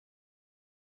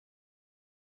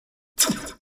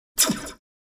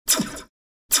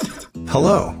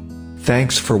Hello.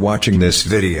 Thanks for watching this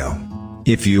video.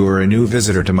 If you are a new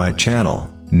visitor to my channel,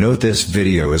 note this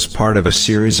video is part of a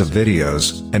series of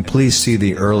videos, and please see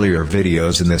the earlier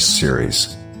videos in this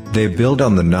series. They build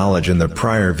on the knowledge in the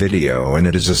prior video, and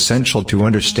it is essential to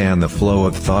understand the flow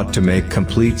of thought to make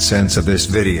complete sense of this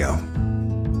video.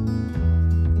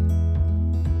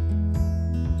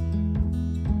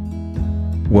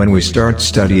 When we start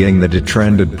studying the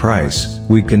detrended price,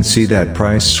 we can see that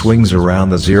price swings around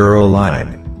the zero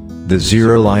line. The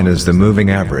zero line is the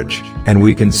moving average, and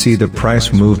we can see the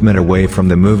price movement away from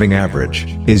the moving average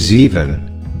is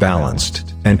even,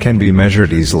 balanced, and can be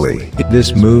measured easily.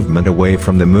 This movement away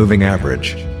from the moving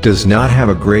average does not have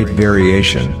a great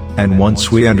variation, and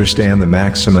once we understand the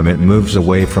maximum it moves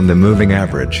away from the moving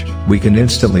average, we can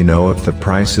instantly know if the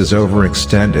price is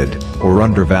overextended or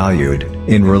undervalued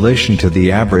in relation to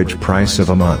the average price of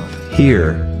a month.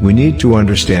 Here, we need to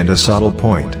understand a subtle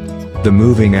point. The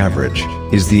moving average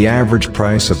is the average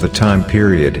price of the time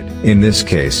period. In this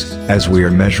case, as we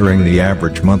are measuring the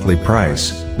average monthly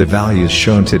price, the values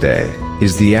shown today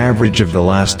is the average of the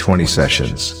last 20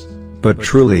 sessions. But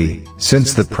truly,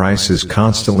 since the price is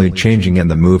constantly changing and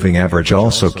the moving average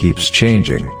also keeps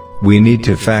changing, we need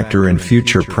to factor in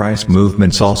future price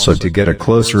movements also to get a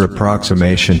closer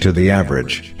approximation to the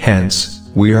average. Hence,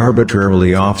 we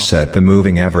arbitrarily offset the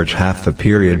moving average half the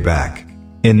period back.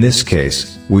 In this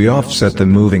case, we offset the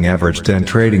moving average 10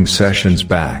 trading sessions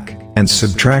back, and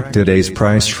subtract today's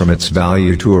price from its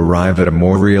value to arrive at a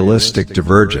more realistic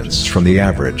divergence from the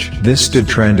average. This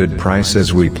detrended price,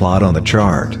 as we plot on the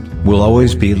chart, will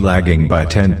always be lagging by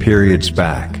 10 periods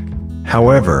back.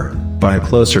 However, by a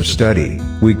closer study,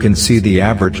 we can see the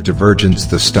average divergence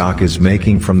the stock is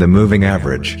making from the moving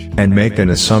average, and make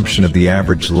an assumption of the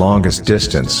average longest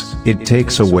distance it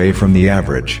takes away from the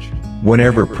average.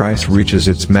 Whenever price reaches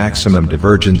its maximum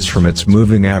divergence from its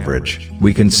moving average,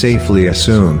 we can safely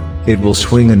assume it will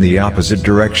swing in the opposite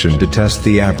direction to test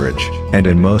the average, and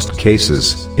in most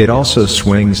cases, it also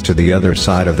swings to the other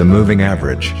side of the moving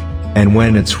average. And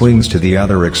when it swings to the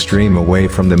other extreme away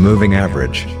from the moving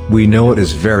average, we know it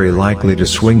is very likely to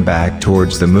swing back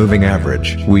towards the moving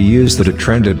average. We use the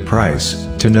detrended price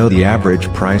to know the average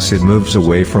price it moves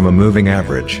away from a moving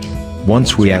average.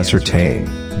 Once we ascertain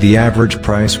the average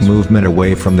price movement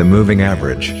away from the moving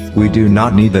average, we do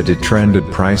not need the detrended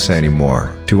price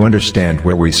anymore. To understand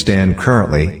where we stand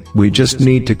currently, we just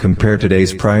need to compare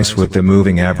today's price with the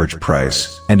moving average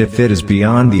price, and if it is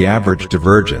beyond the average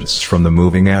divergence from the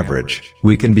moving average,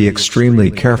 we can be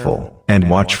extremely careful and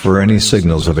watch for any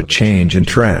signals of a change in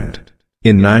trend.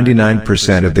 In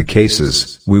 99% of the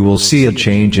cases, we will see a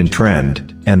change in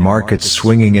trend, and markets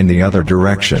swinging in the other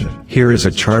direction. Here is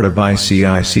a chart of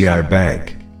ICICI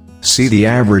Bank. See the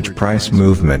average price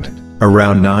movement,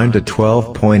 around 9 to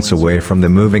 12 points away from the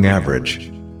moving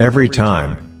average. Every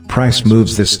time price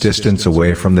moves this distance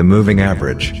away from the moving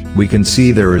average, we can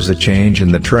see there is a change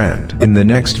in the trend. In the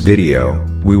next video,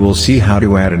 we will see how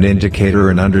to add an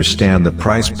indicator and understand the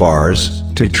price bars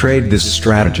to trade this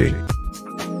strategy.